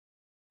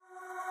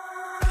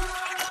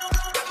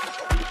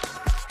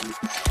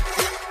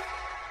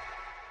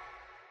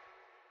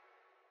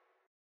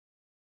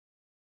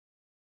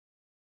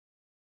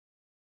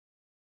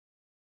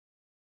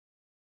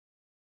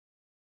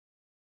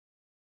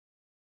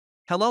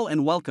Hello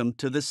and welcome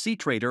to this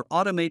cTrader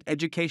Automate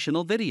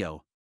educational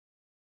video.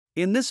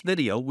 In this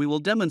video we will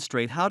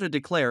demonstrate how to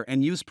declare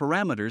and use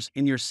parameters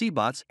in your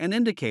cbots and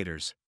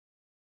indicators.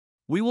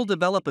 We will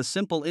develop a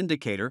simple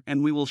indicator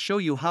and we will show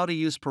you how to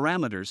use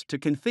parameters to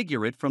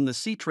configure it from the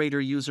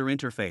cTrader user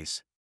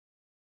interface.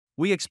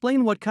 We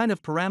explain what kind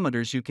of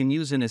parameters you can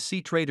use in a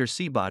cTrader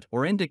cbot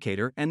or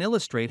indicator and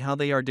illustrate how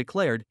they are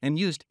declared and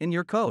used in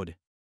your code.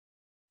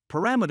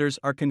 Parameters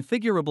are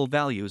configurable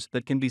values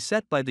that can be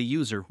set by the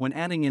user when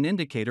adding an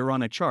indicator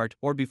on a chart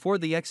or before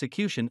the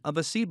execution of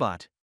a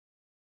cbot.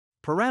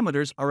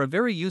 Parameters are a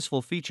very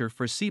useful feature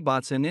for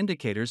cbots and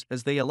indicators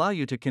as they allow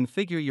you to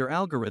configure your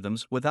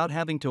algorithms without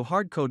having to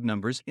hardcode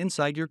numbers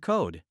inside your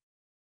code.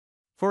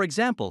 For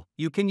example,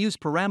 you can use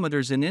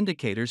parameters in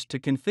indicators to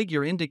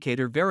configure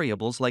indicator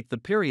variables like the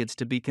periods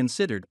to be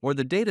considered or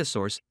the data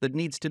source that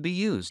needs to be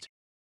used.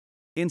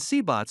 In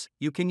cbots,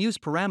 you can use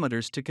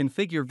parameters to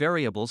configure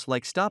variables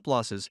like stop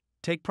losses,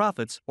 take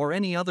profits, or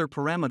any other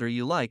parameter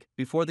you like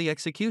before the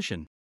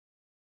execution.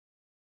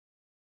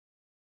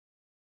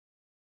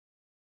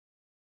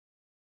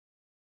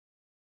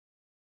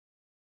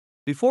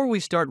 Before we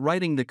start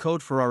writing the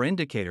code for our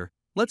indicator,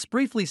 let's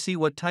briefly see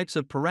what types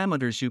of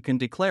parameters you can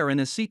declare in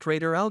a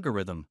cTrader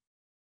algorithm.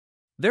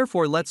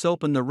 Therefore, let's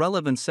open the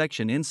relevant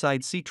section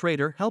inside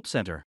cTrader Help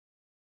Center.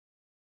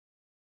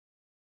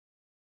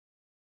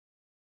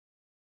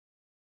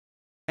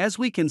 As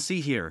we can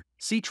see here,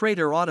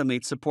 cTrader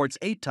Automate supports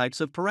 8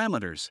 types of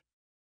parameters.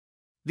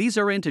 These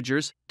are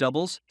integers,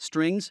 doubles,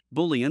 strings,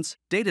 booleans,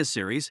 data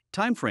series,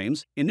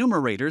 timeframes,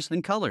 enumerators,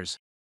 and colors.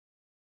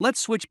 Let's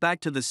switch back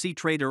to the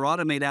cTrader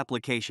Automate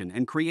application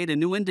and create a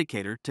new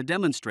indicator to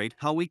demonstrate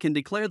how we can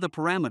declare the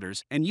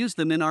parameters and use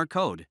them in our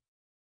code.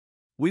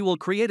 We will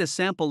create a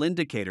sample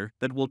indicator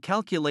that will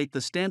calculate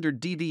the standard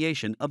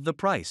deviation of the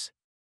price.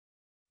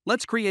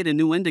 Let's create a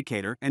new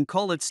indicator and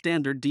call it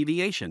standard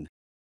deviation.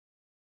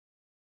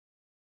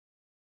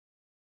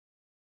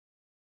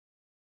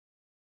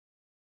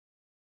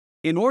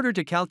 In order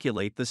to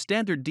calculate the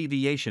standard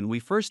deviation, we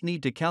first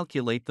need to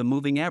calculate the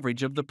moving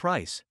average of the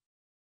price.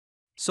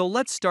 So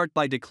let's start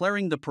by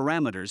declaring the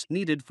parameters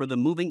needed for the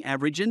moving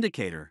average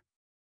indicator.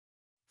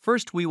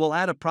 First, we will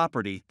add a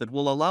property that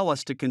will allow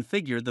us to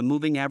configure the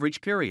moving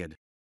average period.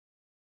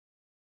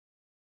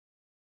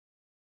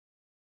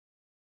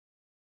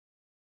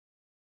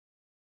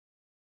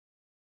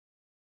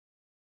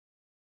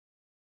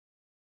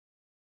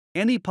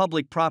 Any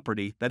public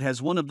property that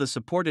has one of the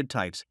supported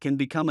types can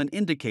become an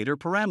indicator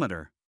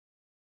parameter.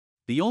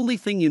 The only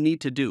thing you need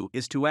to do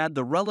is to add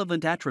the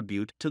relevant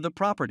attribute to the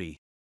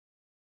property.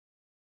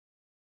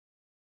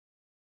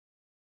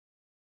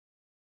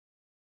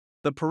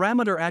 The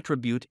parameter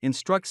attribute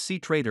instructs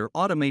cTrader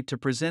Automate to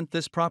present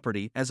this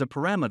property as a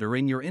parameter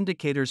in your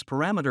indicator's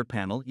parameter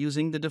panel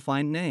using the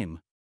defined name.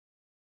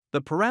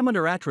 The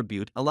parameter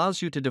attribute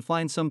allows you to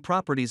define some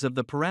properties of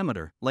the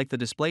parameter, like the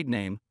displayed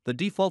name, the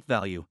default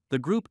value, the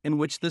group in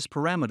which this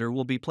parameter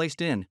will be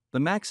placed in, the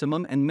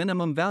maximum and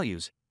minimum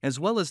values, as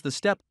well as the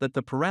step that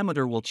the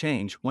parameter will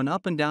change when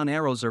up and down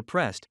arrows are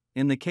pressed,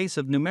 in the case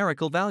of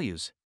numerical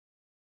values.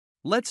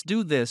 Let's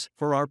do this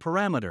for our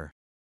parameter.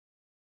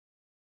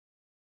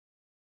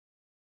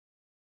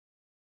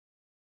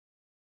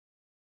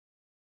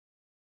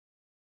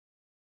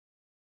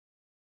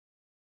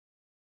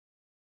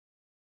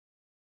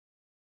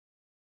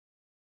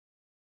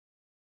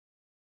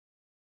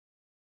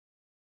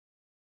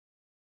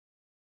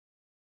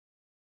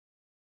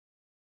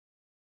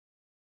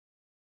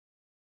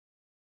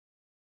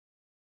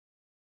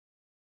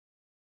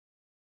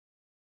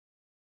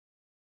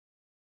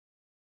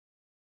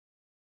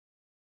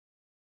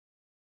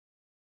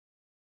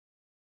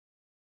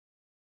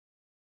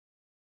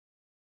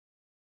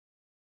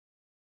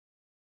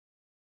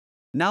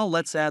 Now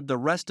let's add the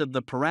rest of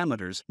the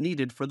parameters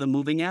needed for the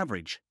moving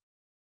average.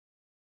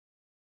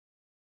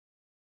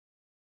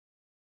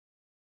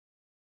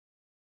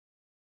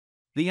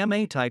 The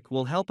MA type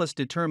will help us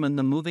determine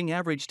the moving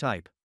average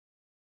type.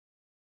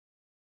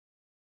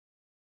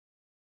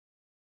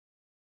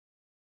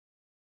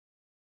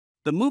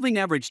 The moving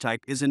average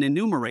type is an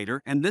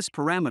enumerator, and this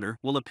parameter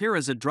will appear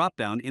as a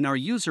dropdown in our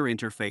user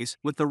interface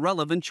with the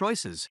relevant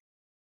choices.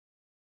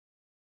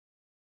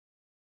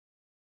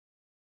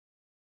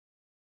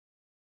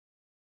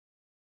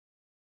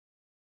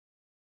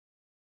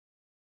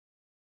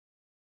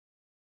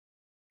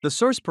 The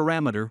source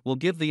parameter will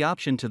give the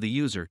option to the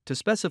user to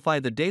specify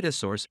the data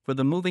source for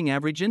the moving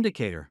average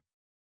indicator.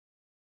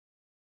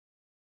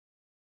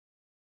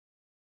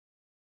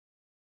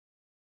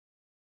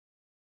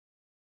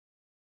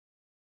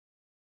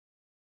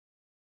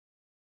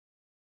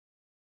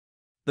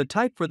 The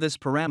type for this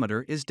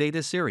parameter is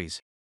data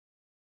series.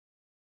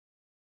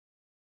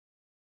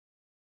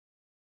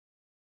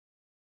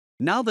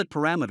 Now that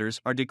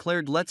parameters are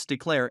declared, let's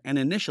declare and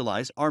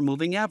initialize our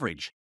moving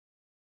average.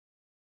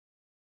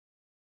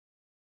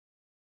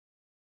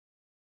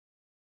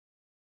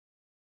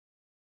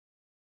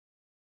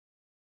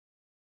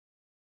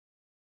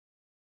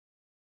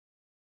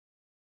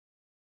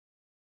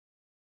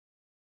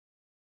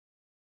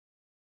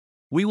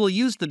 We will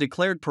use the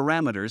declared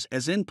parameters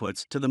as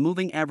inputs to the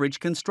MovingAverage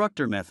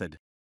constructor method.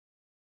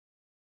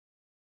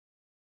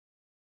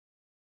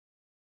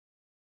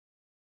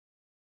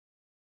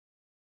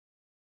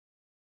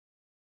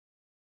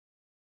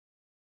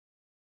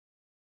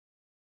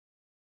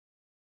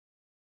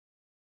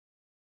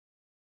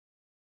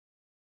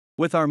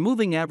 With our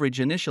moving average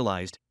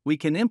initialized, we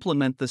can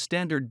implement the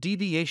standard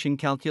deviation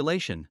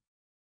calculation.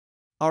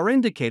 Our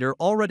indicator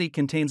already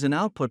contains an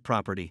output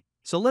property,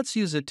 so let's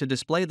use it to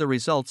display the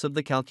results of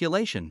the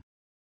calculation.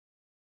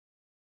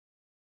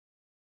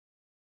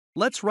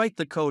 Let's write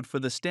the code for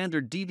the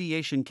standard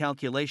deviation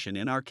calculation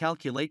in our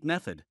calculate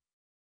method.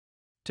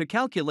 To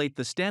calculate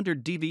the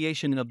standard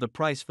deviation of the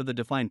price for the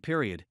defined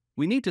period,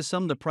 we need to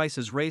sum the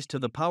prices raised to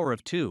the power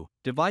of 2,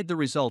 divide the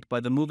result by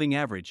the moving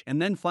average,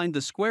 and then find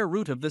the square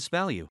root of this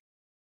value.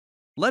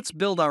 Let's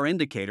build our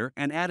indicator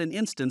and add an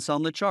instance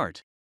on the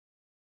chart.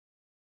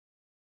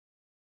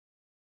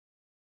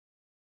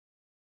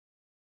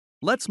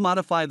 Let's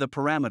modify the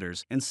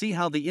parameters and see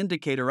how the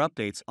indicator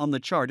updates on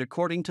the chart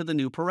according to the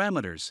new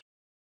parameters.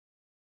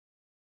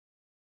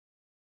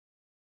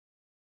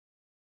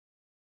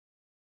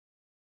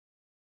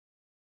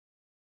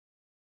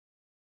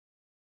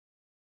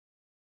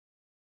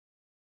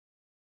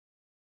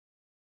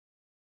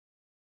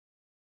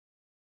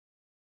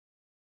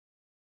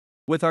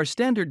 With our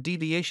standard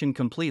deviation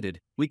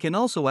completed, we can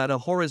also add a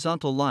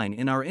horizontal line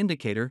in our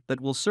indicator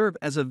that will serve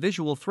as a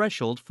visual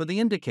threshold for the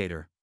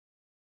indicator.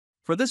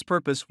 For this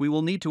purpose, we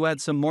will need to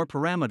add some more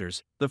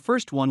parameters. The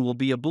first one will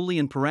be a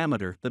Boolean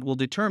parameter that will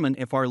determine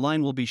if our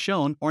line will be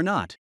shown or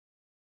not.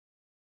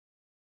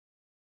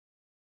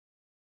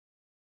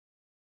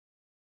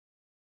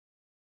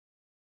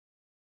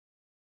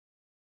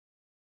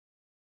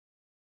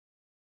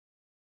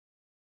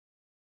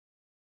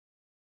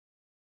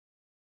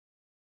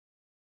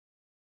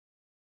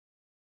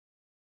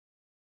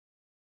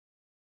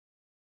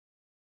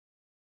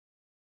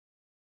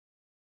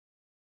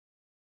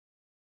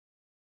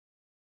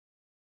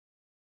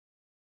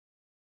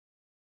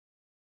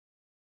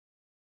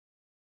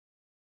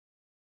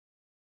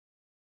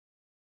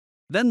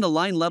 Then the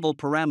line level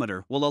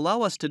parameter will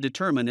allow us to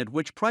determine at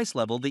which price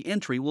level the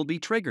entry will be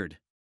triggered.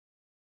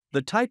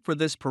 The type for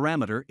this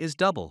parameter is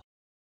double.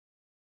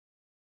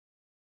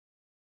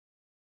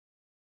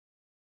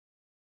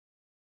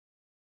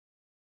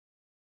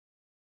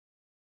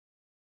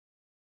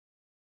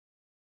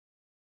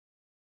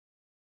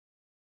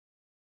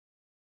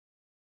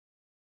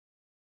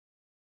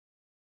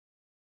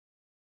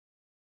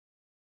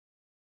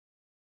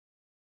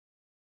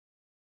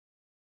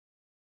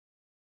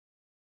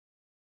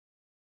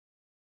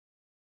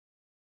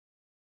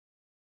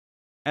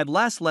 At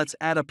last, let's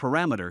add a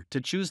parameter to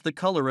choose the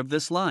color of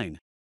this line.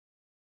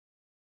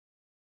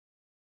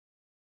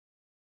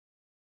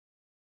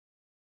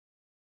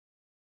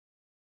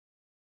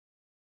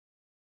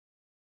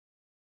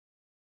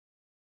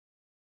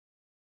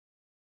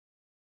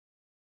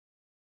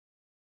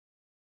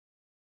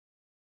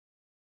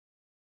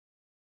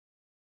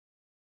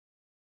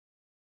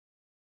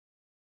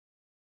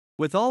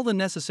 With all the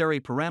necessary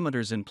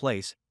parameters in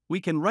place, we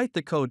can write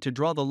the code to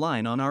draw the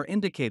line on our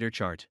indicator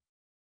chart.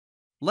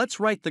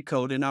 Let's write the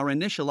code in our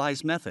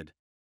initialize method.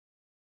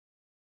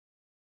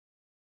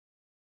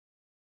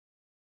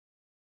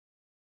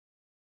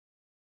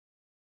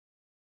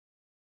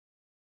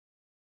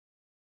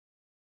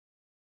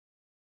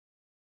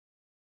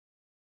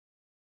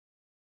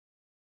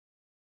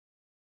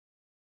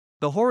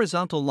 The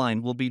horizontal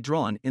line will be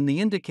drawn in the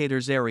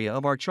indicators area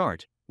of our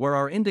chart, where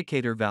our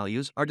indicator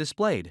values are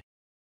displayed.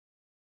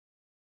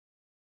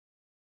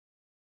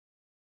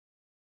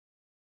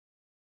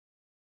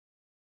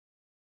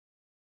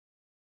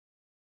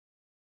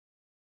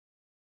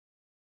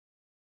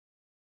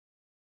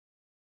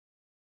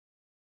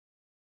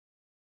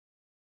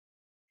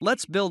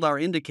 Let's build our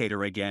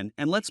indicator again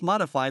and let's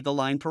modify the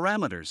line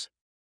parameters.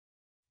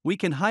 We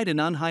can hide and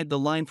unhide the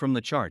line from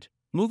the chart,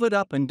 move it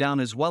up and down,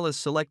 as well as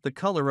select the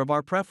color of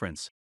our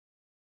preference.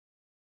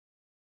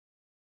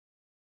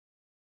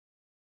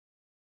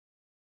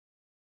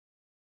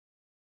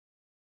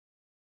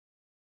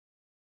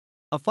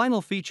 A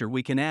final feature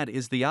we can add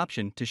is the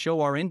option to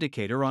show our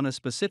indicator on a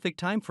specific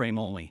time frame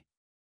only.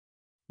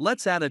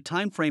 Let's add a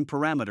TimeFrame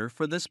parameter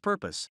for this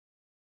purpose.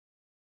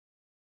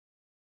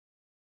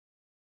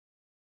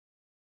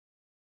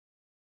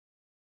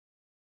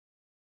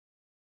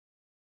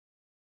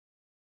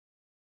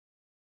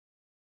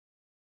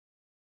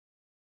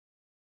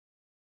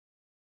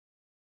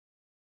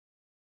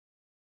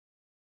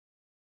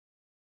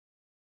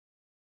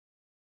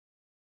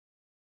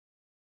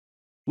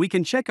 We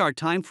can check our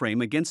time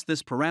frame against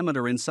this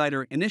parameter inside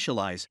our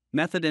initialize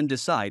method and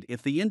decide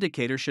if the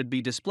indicator should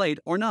be displayed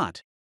or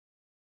not.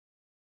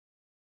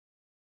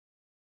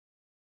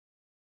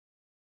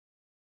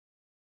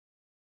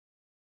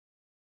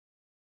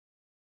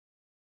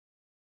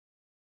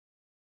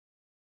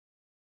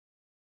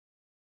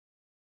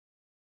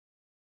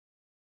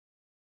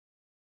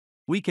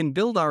 We can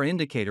build our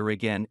indicator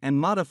again and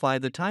modify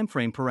the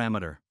timeframe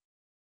parameter.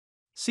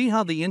 See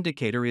how the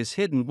indicator is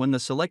hidden when the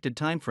selected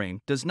timeframe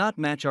does not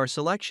match our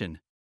selection.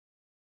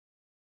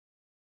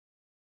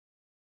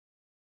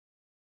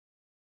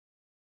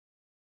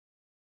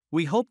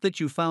 We hope that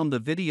you found the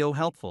video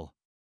helpful.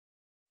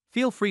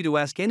 Feel free to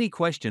ask any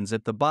questions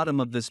at the bottom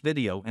of this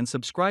video and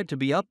subscribe to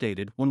be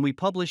updated when we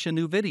publish a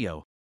new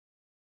video.